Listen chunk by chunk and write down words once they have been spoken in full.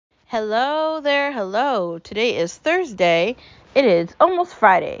Hello there, hello. Today is Thursday. It is almost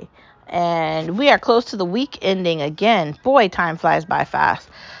Friday, and we are close to the week ending again. Boy, time flies by fast.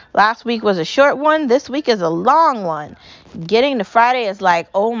 Last week was a short one. This week is a long one. Getting to Friday is like,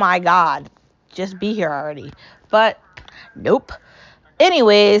 oh my God, just be here already. But nope.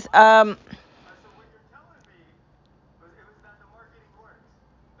 Anyways,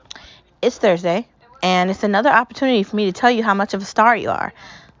 it's Thursday, and it's another opportunity for me to tell you how much of a star you are.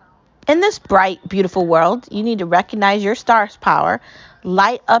 In this bright, beautiful world, you need to recognize your star's power,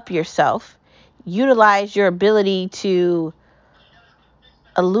 light up yourself, utilize your ability to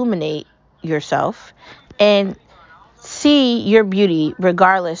illuminate yourself, and see your beauty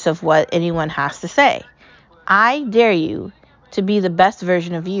regardless of what anyone has to say. I dare you to be the best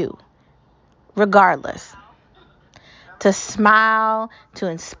version of you, regardless. To smile, to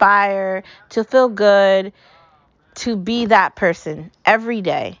inspire, to feel good, to be that person every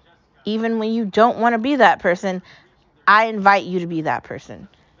day. Even when you don't want to be that person, I invite you to be that person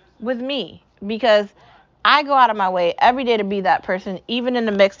with me, because I go out of my way every day to be that person, even in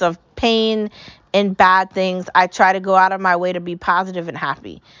the midst of pain and bad things. I try to go out of my way to be positive and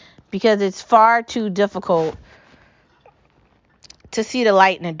happy, because it's far too difficult to see the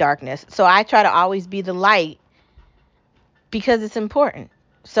light in the darkness. So I try to always be the light because it's important.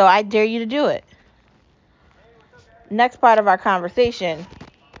 So I dare you to do it. Next part of our conversation,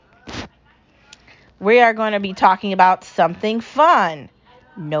 we are going to be talking about something fun.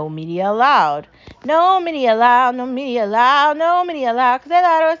 No media allowed. No media allowed, no media allowed, no media allowed, because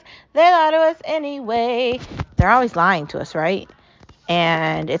they lie to us anyway. They're always lying to us, right?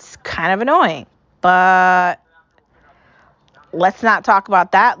 And it's kind of annoying. But let's not talk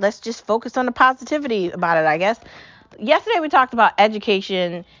about that. Let's just focus on the positivity about it, I guess. Yesterday we talked about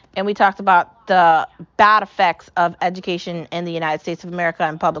education, and we talked about the bad effects of education in the United States of America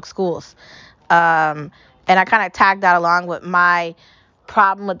and public schools. And I kind of tagged that along with my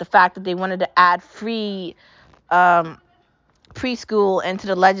problem with the fact that they wanted to add free preschool into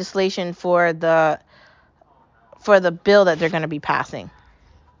the legislation for the bill that they're going to be passing.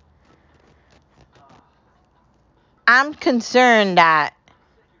 I'm concerned that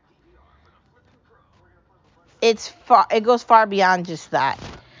it goes far beyond just that.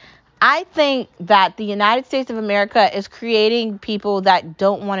 I think that the United States of America is creating people that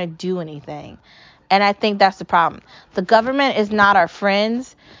don't want to do anything. And I think that's the problem. The government is not our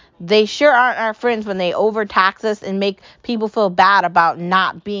friends. They sure aren't our friends when they overtax us and make people feel bad about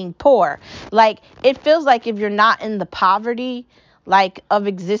not being poor. Like, it feels like if you're not in the poverty, like, of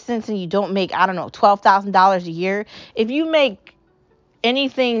existence, and you don't make, I don't know, $12,000 a year, if you make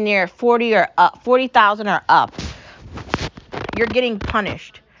anything near 40,000 or up, you're getting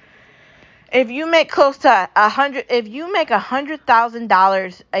punished. If you make close to if you make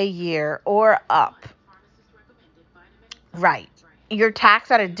 $100,000 a year or up, right, you're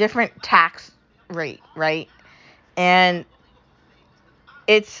taxed at a different tax rate, right? And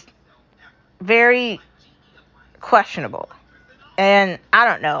it's very questionable. And I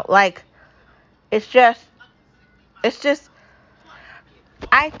don't know, like, it's just, it's just,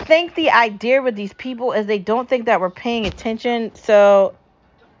 I think the idea with these people is they don't think that we're paying attention. So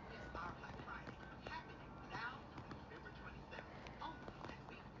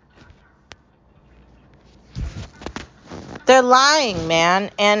they're lying,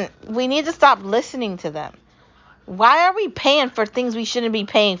 man. And we need to stop listening to them. Why are we paying for things we shouldn't be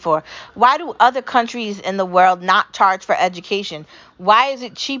paying for? Why do other countries in the world not charge for education? Why is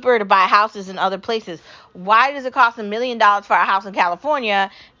it cheaper to buy houses in other places? Why does it cost $1 million for a house in California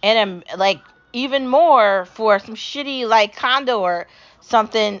and like even more for some shitty like condo or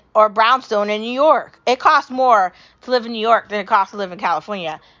something or brownstone in New York? It costs more to live in New York than it costs to live in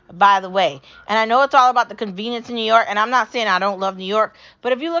California, by the way. And I know it's all about the convenience in New York, and I'm not saying I don't love New York,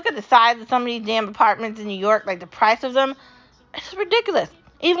 but if you look at the size of some of these damn apartments in New York, like the price of them, it's ridiculous.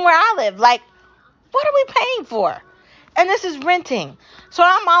 Even where I live, like, what are we paying for? And this is renting. So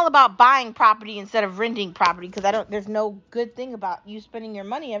I'm all about buying property instead of renting property, because there's no good thing about you spending your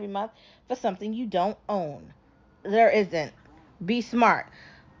money every month for something you don't own. There isn't. Be smart.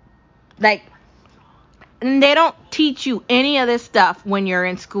 Like, and they don't teach you any of this stuff when you're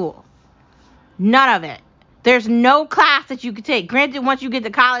in school. None of it. There's no class that you could take. Granted, once you get to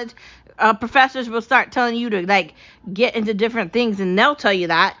college, professors will start telling you to like get into different things, and they'll tell you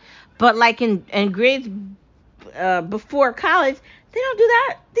that. But like in grades before college, they don't do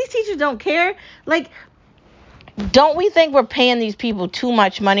that. These teachers don't care. Like, don't we think we're paying these people too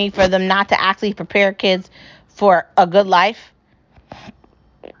much money for them not to actually prepare kids for a good life?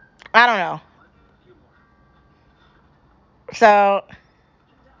 I don't know. So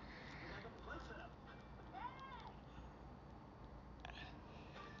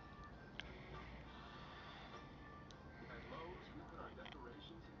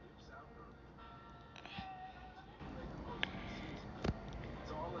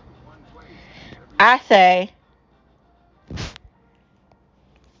I say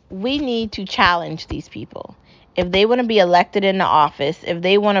we need to challenge these people. If they want to be elected into office, if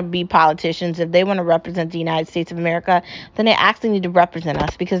they want to be politicians, if they want to represent the United States of America, then they actually need to represent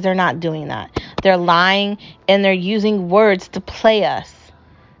us, because they're not doing that. They're lying and they're using words to play us.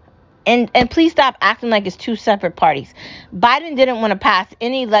 And please stop acting like it's two separate parties. Biden didn't want to pass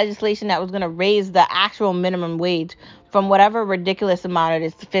any legislation that was going to raise the actual minimum wage from whatever ridiculous amount it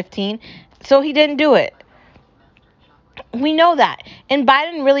is to 15. So he didn't do it. We know that. And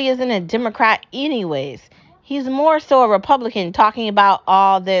Biden really isn't a Democrat anyways. He's more so a Republican, talking about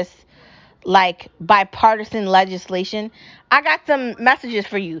all this like bipartisan legislation. I got some messages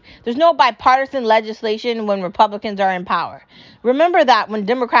for you. There's no bipartisan legislation when Republicans are in power. Remember that when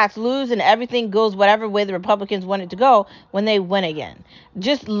Democrats lose and everything goes whatever way the Republicans want it to go when they win again.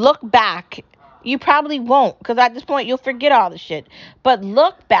 Just look back. You probably won't, because at this point you'll forget all the shit. But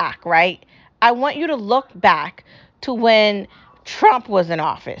look back, right? I want you to look back to when Trump was in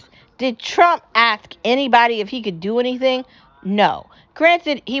office. Did Trump ask anybody if he could do anything? No.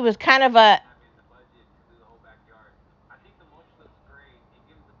 Granted, he was kind of a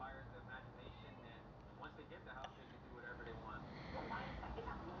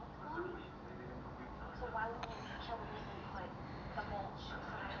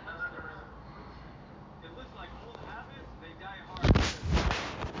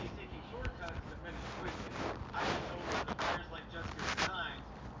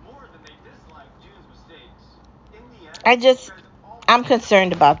I just I'm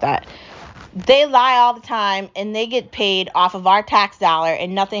concerned about that. They lie all the time and they get paid off of our tax dollar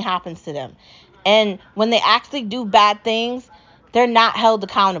and nothing happens to them. And when they actually do bad things, they're not held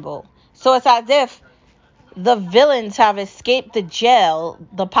accountable. So it's as if the villains have escaped the jail,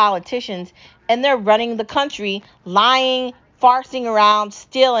 the politicians, and they're running the country, lying, farcing around,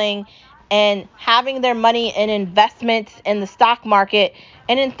 stealing, and having their money in investments in the stock market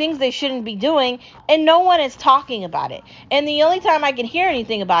and in things they shouldn't be doing, and no one is talking about it. And the only time I can hear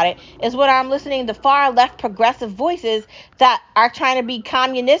anything about it is when I'm listening to far left progressive voices that are trying to be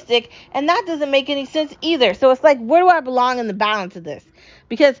communistic, and that doesn't make any sense either. So it's like, where do I belong in the balance of this?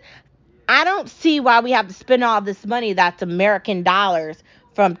 Because I don't see why we have to spend all this money that's American dollars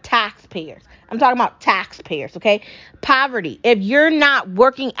from taxpayers. I'm talking about taxpayers, okay? Poverty. If you're not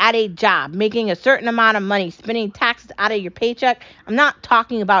working at a job, making a certain amount of money, spending taxes out of your paycheck, I'm not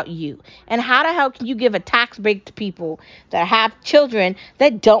talking about you. And how the hell can you give a tax break to people that have children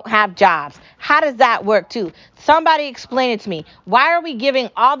that don't have jobs? How does that work too? Somebody explain it to me. Why are we giving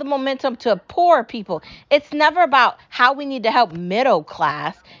all the momentum to poor people? It's never about how we need to help middle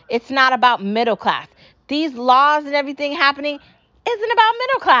class. It's not about middle class. These laws and everything happening isn't about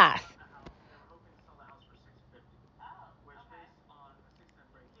middle class.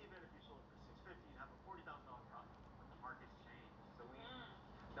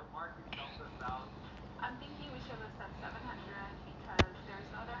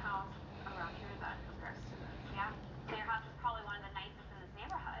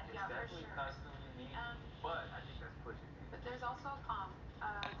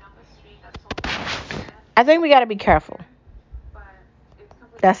 I think we got to be careful.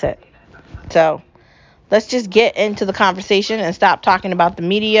 That's it. So let's just get into the conversation and stop talking about the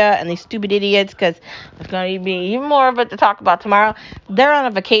media and these stupid idiots, because there's going to be even more of it to talk about tomorrow. They're on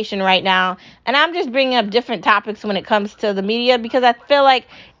a vacation right now, and I'm just bringing up different topics when it comes to the media, because I feel like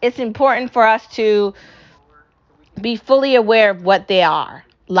it's important for us to be fully aware of what they are: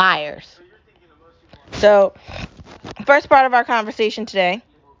 liars. So, first part of our conversation today: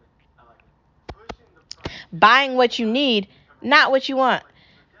 buying what you need, not what you want.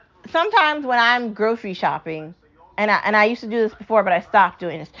 Sometimes when I'm grocery shopping, and I used to do this before, but I stopped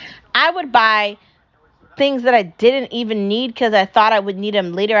doing this. I would buy things that I didn't even need because I thought I would need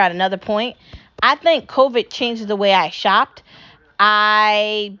them later at another point. I think COVID changed the way I shopped.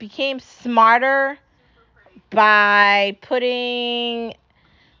 I became smarter by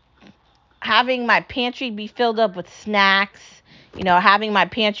having my pantry be filled up with snacks, having my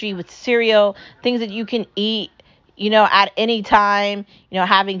pantry with cereal, things that you can eat, at any time,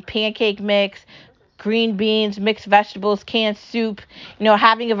 having pancake mix, green beans, mixed vegetables, canned soup,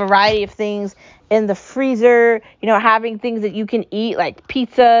 having a variety of things in the freezer, having things that you can eat like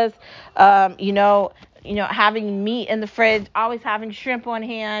pizzas, having meat in the fridge, always having shrimp on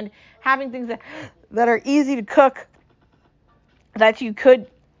hand, having things that are easy to cook that you could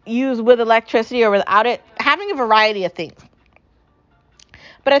use with electricity or without it, having a variety of things.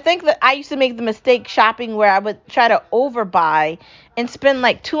 But I think that I used to make the mistake shopping where I would try to overbuy and spend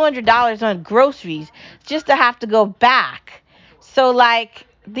like $200 on groceries just to have to go back. So like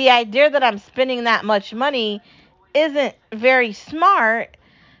the idea that I'm spending that much money isn't very smart,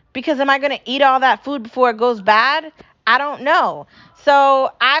 because am I going to eat all that food before it goes bad? I don't know.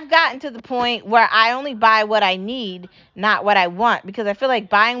 So I've gotten to the point where I only buy what I need, not what I want, because I feel like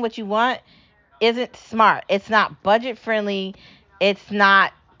buying what you want isn't smart. It's not budget friendly. It's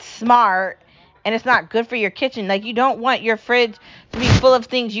not smart. And it's not good for your kitchen. Like, you don't want your fridge to be full of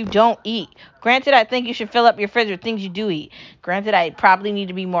things you don't eat. Granted, I think you should fill up your fridge with things you do eat. Granted, I probably need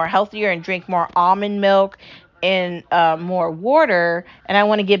to be more healthier and drink more almond milk and more water. And I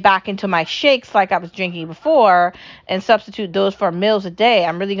want to get back into my shakes like I was drinking before and substitute those for meals a day.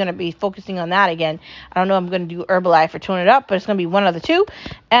 I'm really going to be focusing on that again. I don't know if I'm going to do Herbalife or Tone It Up, but it's going to be one of the two.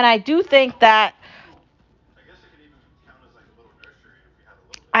 And I do think that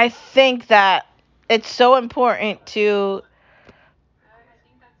it's so important to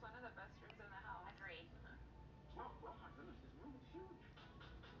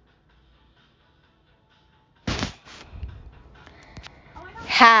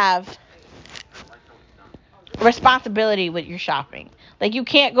have responsibility with your shopping. Like, you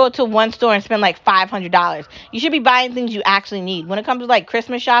can't go to one store and spend like $500. You should be buying things you actually need. When it comes to like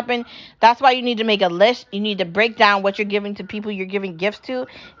Christmas shopping, that's why you need to make a list. You need to break down what you're giving to people you're giving gifts to,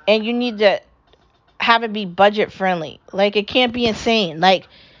 and you need to have it be budget friendly. Like, it can't be insane. Like,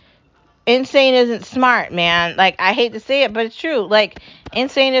 insane isn't smart, man. Like, I hate to say it, but it's true. Like,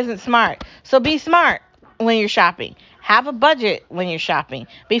 insane isn't smart. So be smart when you're shopping. Have a budget when you're shopping.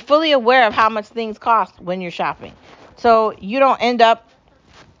 Be fully aware of how much things cost when you're shopping, so you don't end up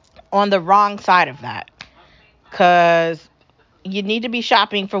on the wrong side of that. Because you need to be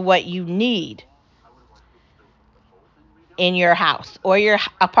shopping for what you need in your house or your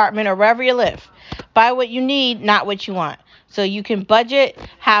apartment or wherever you live. Buy what you need, not what you want. So you can budget,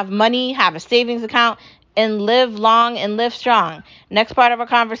 have money, have a savings account, and live long and live strong. Next part of our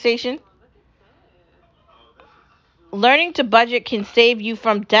conversation: learning to budget can save you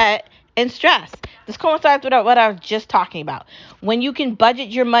from debt and stress. This coincides with what I was just talking about. When you can budget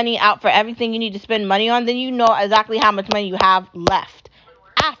your money out for everything you need to spend money on, then you know exactly how much money you have left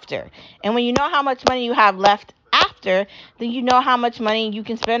after. And when you know how much money you have left after, then you know how much money you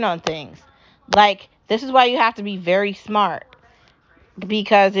can spend on things. Like, this is why you have to be very smart.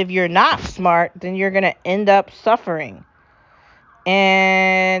 Because if you're not smart, then you're going to end up suffering.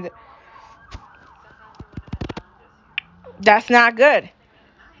 And that's not good.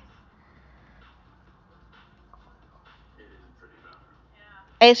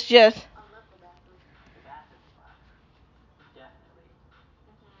 It's just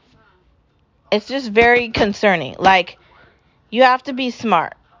it's just very concerning. Like, you have to be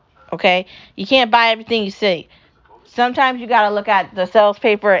smart, okay? You can't buy everything you see. Sometimes you got to look at the sales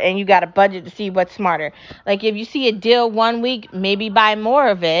paper and you got to budget to see what's smarter. Like, if you see a deal one week, maybe buy more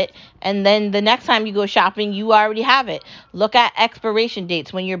of it. And then the next time you go shopping, you already have it. Look at expiration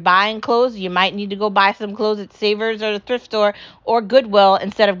dates. When you're buying clothes, you might need to go buy some clothes at Savers or the thrift store or Goodwill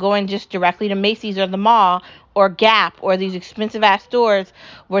instead of going just directly to Macy's or the mall or Gap or these expensive ass stores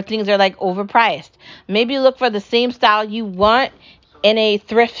where things are like overpriced. Maybe look for the same style you want in a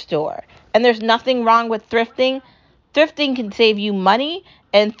thrift store. And there's nothing wrong with thrifting. Thrifting can save you money,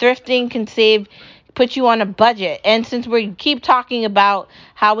 and thrifting can put you on a budget. And since we keep talking about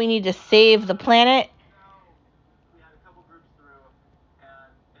how we need to save the planet,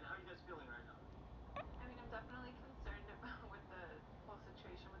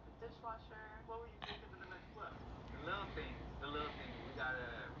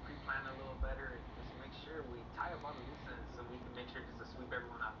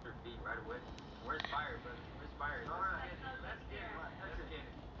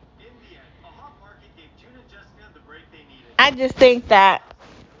 I just think that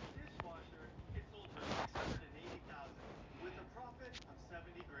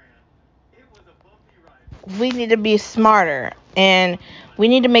we need to be smarter, and we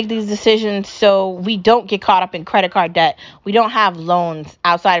need to make these decisions so we don't get caught up in credit card debt. We don't have loans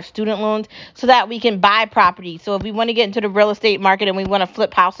outside of student loans, so that we can buy property. So if we want to get into the real estate market and we want to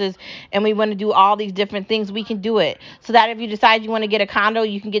flip houses and we want to do all these different things, we can do it. So that if you decide you want to get a condo,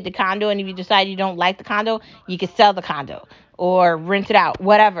 you can get the condo, and if you decide you don't like the condo, you can sell the condo or rent it out,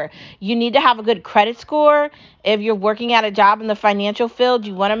 whatever. You need to have a good credit score. If you're working at a job in the financial field,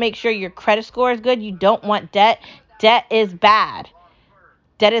 you want to make sure your credit score is good. You don't want debt. Debt is bad.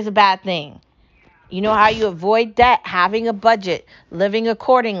 Debt is a bad thing. You know how you avoid debt? Having a budget, living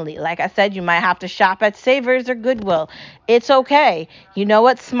accordingly. Like I said, you might have to shop at Savers or Goodwill. It's okay. You know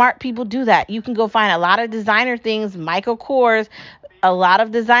what? Smart people do that. You can go find a lot of designer things, Michael Kors, a lot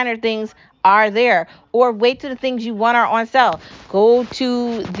of designer things are there. Or wait till the things you want are on sale. Go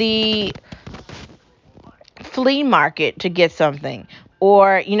to the flea market to get something.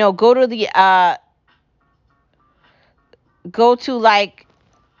 Or, go to like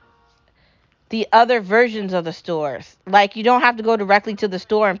the other versions of the stores. Like, you don't have to go directly to the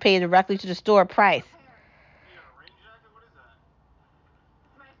store and pay directly to the store price.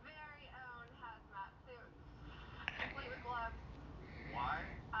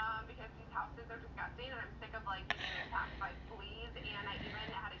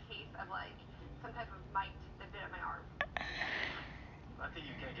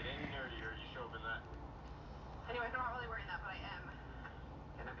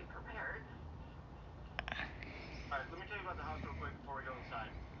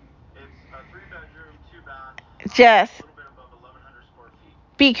 Just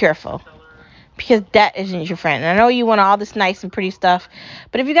be careful, because debt isn't your friend. And I know you want all this nice and pretty stuff,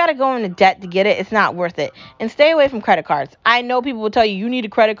 but if you got to go into debt to get it, it's not worth it. And stay away from credit cards. I know people will tell you need a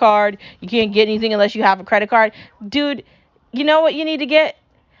credit card. You can't get anything unless you have a credit card. Dude, you know what you need to get?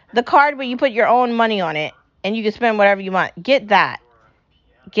 The card where you put your own money on it and you can spend whatever you want. Get that.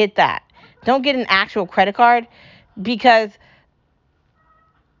 Get that. Don't get an actual credit card, because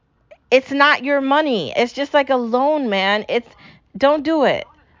it's not your money. It's just like a loan, man. Don't do it.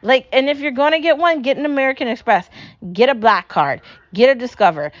 Like, and if you're going to get one, get an American Express. Get a Black Card. Get a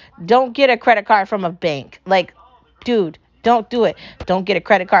Discover. Don't get a credit card from a bank. Like, dude, don't do it. Don't get a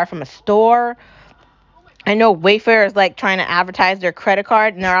credit card from a store. I know Wayfair is like trying to advertise their credit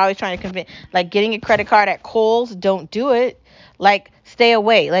card, and they're always trying to convince, like, getting a credit card at Kohl's. Don't do it. Like, stay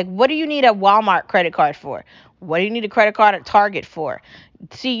away. Like, what do you need a Walmart credit card for? What do you need a credit card at Target for?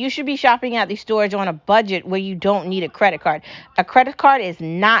 See, you should be shopping at these stores on a budget where you don't need a credit card. A credit card is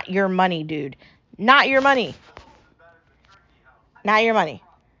not your money, dude. Not your money. Not your money.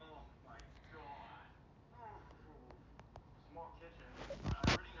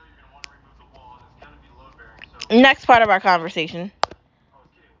 Next part of our conversation.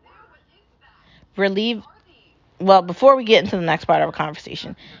 Relieve Well, before we get into the next part of our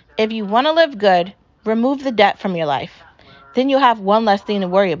conversation, if you want to live good, remove the debt from your life. Then you'll have one less thing to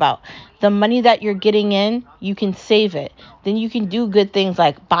worry about. The money that you're getting in, you can save it. Then you can do good things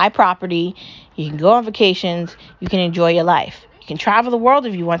like buy property, you can go on vacations, you can enjoy your life. You can travel the world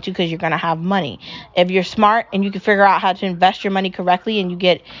if you want to, because you're going to have money. If you're smart and you can figure out how to invest your money correctly, and you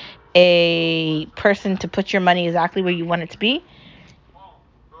get a person to put your money exactly where you want it to be,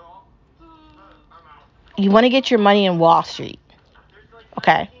 you want to get your money in Wall Street.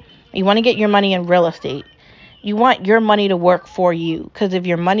 Okay. You want to get your money in real estate. You want your money to work for you, because if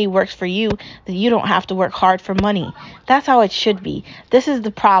your money works for you, then you don't have to work hard for money. That's how it should be. This is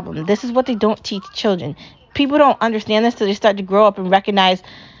the problem. This is what they don't teach children. People don't understand this till they start to grow up and recognize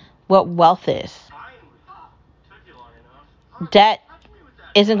what wealth is. Debt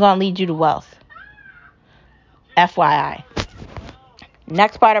isn't going to lead you to wealth. FYI.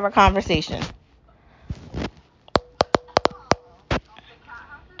 Next part of our conversation.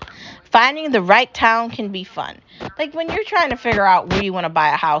 Finding the right town can be fun. Like, when you're trying to figure out where you want to buy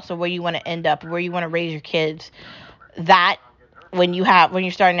a house, or where you want to end up, where you want to raise your kids, that when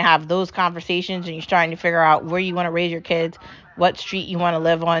you're starting to have those conversations and you're starting to figure out where you want to raise your kids, what street you want to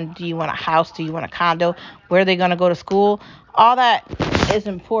live on, do you want a house, do you want a condo, where are they going to go to school, all that is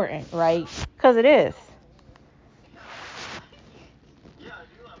important, right? Because it is.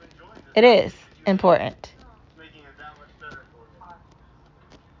 It is important.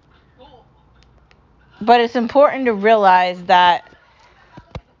 But it's important to realize that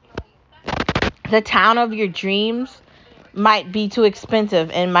the town of your dreams might be too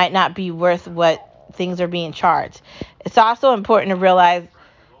expensive and might not be worth what things are being charged. It's also important to realize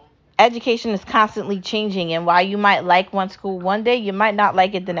education is constantly changing, and while you might like one school one day, you might not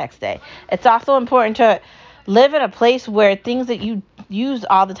like it the next day. It's also important to live in a place where things that you use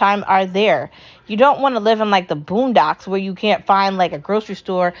all the time are there. You don't want to live in like the boondocks where you can't find like a grocery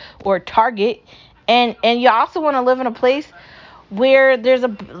store or Target. And you also want to live in a place where there's a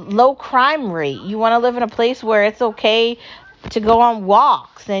low crime rate. You want to live in a place where it's okay to go on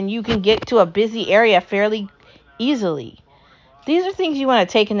walks and you can get to a busy area fairly easily. These are things you want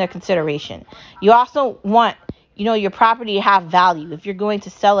to take into consideration. You also want, your property to have value. If you're going to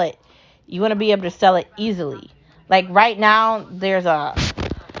sell it, you want to be able to sell it easily. Like right now, there's a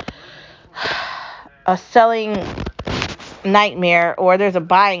selling nightmare, or there's a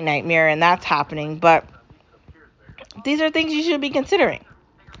buying nightmare, and that's happening. But these are things you should be considering.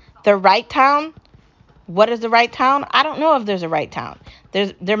 The right town. What is the right town? I don't know if there's a right town.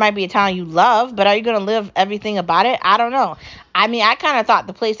 There might be a town you love, but are you going to live everything about it? I don't know. I mean, I kind of thought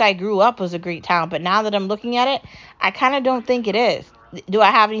the place I grew up was a great town, but now that I'm looking at it, I kind of don't think it is. Do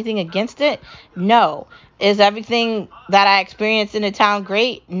I have anything against it? No. Is everything that I experienced in the town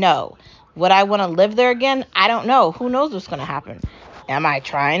great? No. Would I want to live there again? I don't know. Who knows what's going to happen? Am I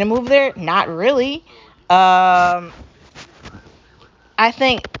trying to move there? Not really. I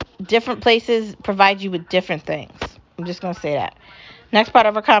think different places provide you with different things. I'm just going to say that. Next part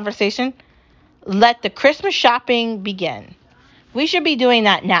of our conversation, let the Christmas shopping begin. We should be doing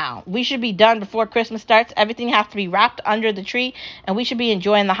that now. We should be done before Christmas starts. Everything has to be wrapped under the tree, and we should be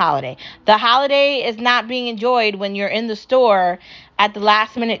enjoying the holiday. The holiday is not being enjoyed when you're in the store at the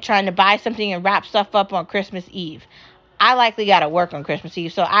last minute trying to buy something and wrap stuff up on Christmas Eve. I likely got to work on Christmas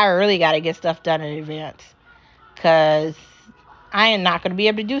Eve, so I really got to get stuff done in advance because I am not going to be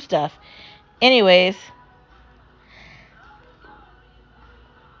able to do stuff. Anyways,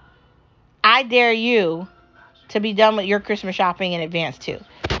 I dare you to be done with your Christmas shopping in advance too.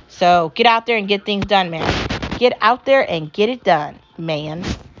 So get out there and get things done, man. Get out there and get it done, man.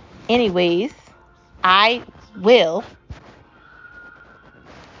 Anyways, I will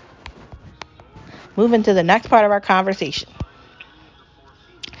move into the next part of our conversation.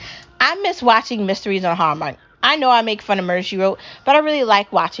 I miss watching mysteries on Hallmark. I know I make fun of Murder, She Wrote, but I really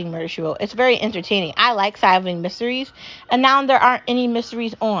like watching Murder, She Wrote. It's very entertaining. I like solving mysteries, and now there aren't any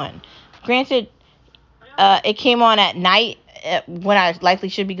mysteries on. Granted, it came on at night when I likely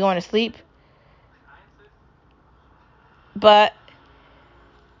should be going to sleep, but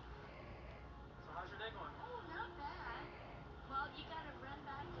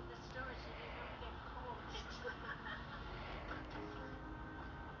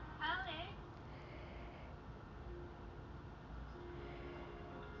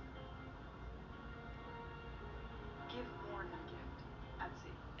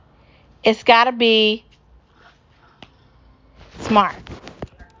it's got to be smart.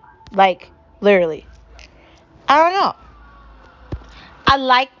 Like, literally. I don't know. I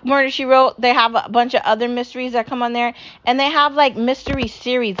like Murder, She Wrote. They have a bunch of other mysteries that come on there. And they have, like, mystery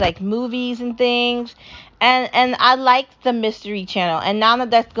series, like movies and things. And I like the Mystery Channel. And now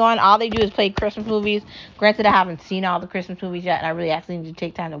that that's gone, all they do is play Christmas movies. Granted, I haven't seen all the Christmas movies yet. And I really actually need to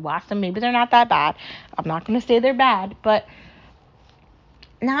take time to watch them. Maybe they're not that bad. I'm not going to say they're bad. But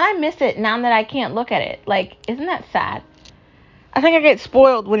now I miss it now that I can't look at it. Like, isn't that sad? I think I get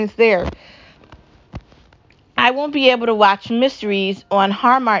spoiled when it's there. I won't be able to watch mysteries on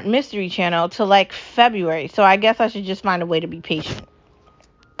Hallmark Mystery Channel till like February, so I guess I should just find a way to be patient.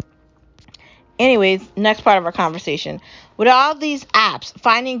 Anyways, next part of our conversation. With all these apps,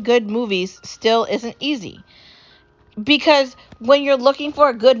 finding good movies still isn't easy. Because when you're looking for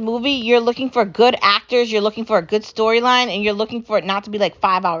a good movie, you're looking for good actors, you're looking for a good storyline, and you're looking for it not to be like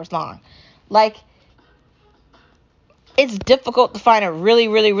 5 hours long. Like, it's difficult to find a really,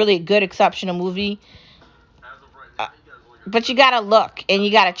 really, really good, exceptional movie. But you gotta look and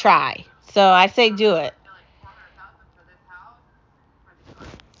you gotta try. So I say do it.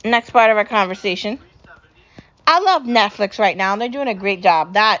 Next part of our conversation. I love Netflix right now. They're doing a great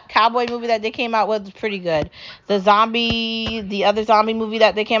job. That cowboy movie that they came out with was pretty good. The other zombie movie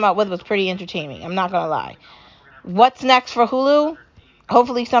that they came out with was pretty entertaining. I'm not gonna lie. What's next for Hulu?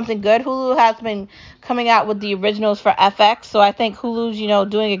 Hopefully something good. Hulu has been coming out with the originals for FX, so I think Hulu's,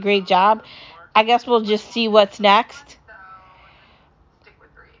 doing a great job. I guess we'll just see what's next.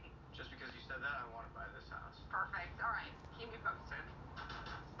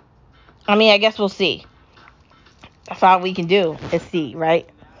 I mean, I guess we'll see. That's all we can do is see, right?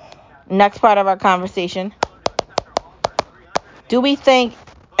 Next part of our conversation. Do we think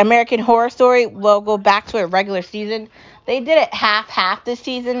American Horror Story will go back to a regular season? They did it half this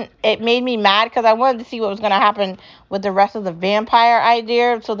season. It made me mad because I wanted to see what was going to happen with the rest of the vampire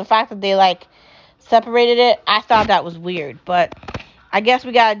idea. So the fact that they separated it, I thought that was weird. But I guess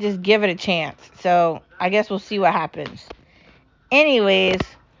we got to just give it a chance. So I guess we'll see what happens. Anyways,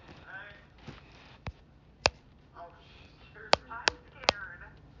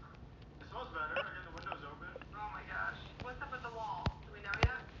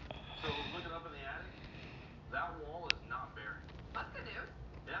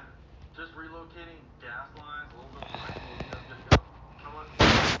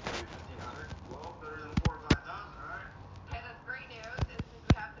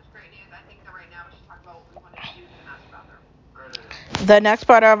 the next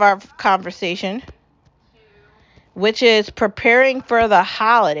part of our conversation, which is preparing for the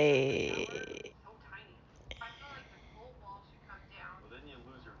holiday.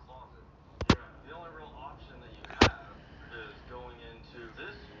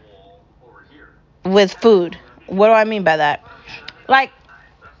 with food. What do I mean by that? Like,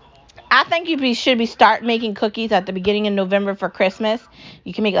 I think should be start making cookies at the beginning of November for Christmas.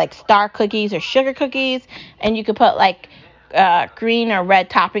 You can make like star cookies or sugar cookies, and you could put like green or red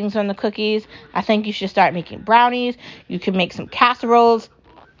toppings on the cookies. I think you should start making brownies. You can make some casseroles.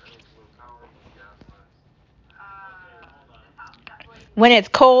 When it's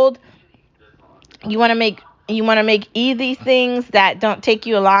cold, you want to make easy things that don't take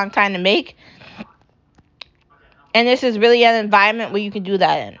you a long time to make. And this is really an environment where you can do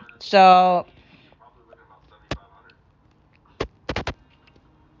that in. So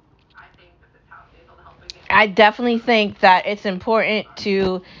I definitely think that it's important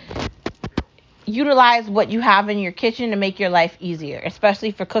to utilize what you have in your kitchen to make your life easier,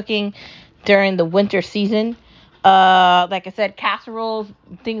 especially for cooking during the winter season. Like I said, casseroles,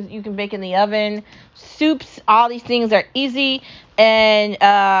 things you can bake in the oven, soups, all these things are easy, and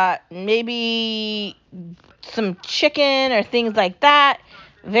maybe some chicken or things like that.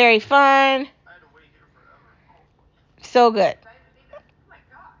 Very fun. So good.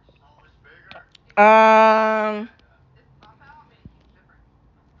 I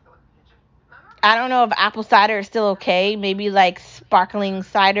don't know if apple cider is still okay. Maybe like sparkling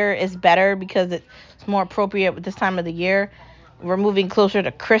cider is better because it's more appropriate with this time of the year. We're moving closer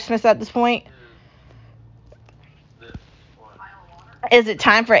to Christmas at this point. Is it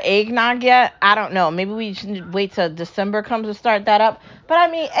time for eggnog yet? I don't know. Maybe we should wait till December comes to start that up. But I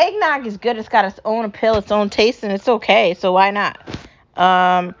mean, eggnog is good. It's got its own appeal, its own taste, and it's okay. So why not?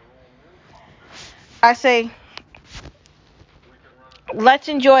 I say let's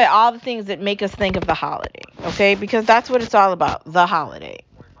enjoy all the things that make us think of the holiday, okay? Because that's what it's all about, the holiday.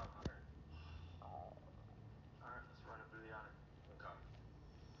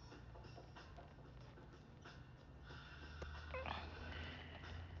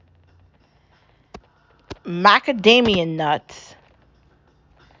 Macadamia nuts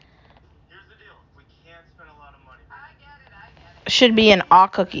should be in all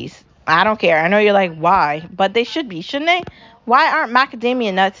cookies. I don't care. I know you're like, why? But they should be, shouldn't they? Why aren't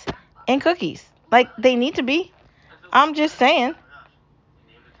macadamia nuts in cookies? Like, they need to be. I'm just saying.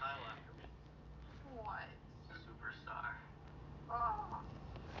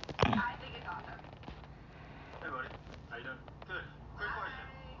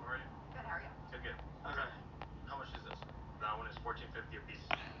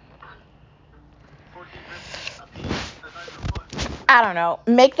 I don't know.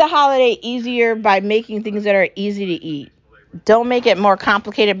 Make the holiday easier by making things that are easy to eat. Don't make it more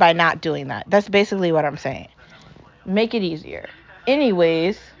complicated by not doing that. That's basically what I'm saying. Make it easier.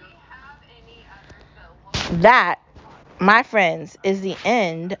 Anyways, that, my friends, is the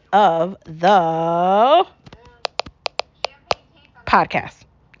end of the podcast.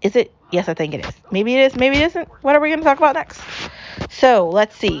 Is it? Yes, I think it is. Maybe it is. Maybe it isn't. What are we going to talk about next? So,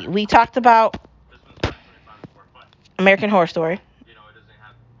 let's see. We talked about American Horror Story.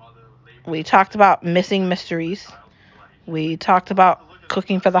 We talked about missing mysteries. We talked about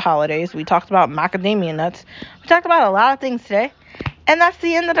cooking for the holidays. We talked about macadamia nuts. We talked about a lot of things today. And that's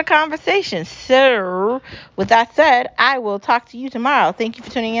the end of the conversation. So, with that said, I will talk to you tomorrow. Thank you for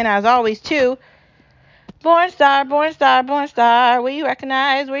tuning in, as always, to Born Star, Born Star, Born Star. Where you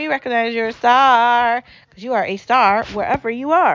recognize you're a star. Because you are a star wherever you are.